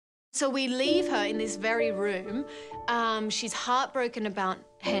So we leave her in this very room. She's heartbroken about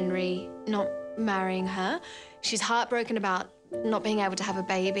Henry not marrying her. She's heartbroken about not being able to have a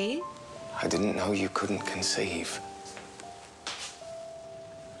baby. I didn't know you couldn't conceive.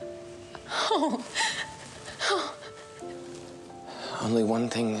 Oh. Only one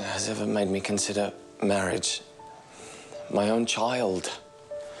thing has ever made me consider marriage. My own child.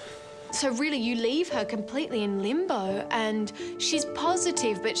 So really, you leave her completely in limbo, and she's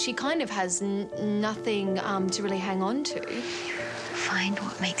positive, but she kind of has nothing to really hang on to. Find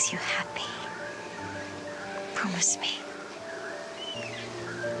what makes you happy. Promise me.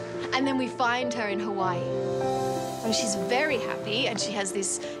 And then we find her in Hawaii. And she's very happy, and she has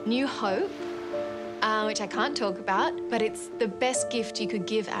this new hope, which I can't talk about, but it's the best gift you could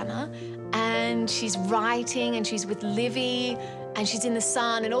give Anna. And she's writing, and she's with Livy, and she's in the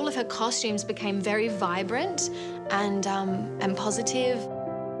sun, and all of her costumes became very vibrant and positive.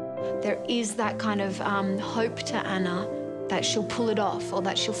 There is that kind of hope to Anna that she'll pull it off, or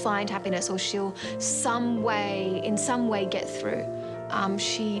that she'll find happiness, or she'll in some way get through.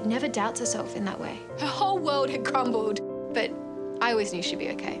 She never doubts herself in that way. Her whole world had crumbled, but I always knew she'd be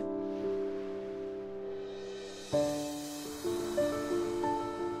okay.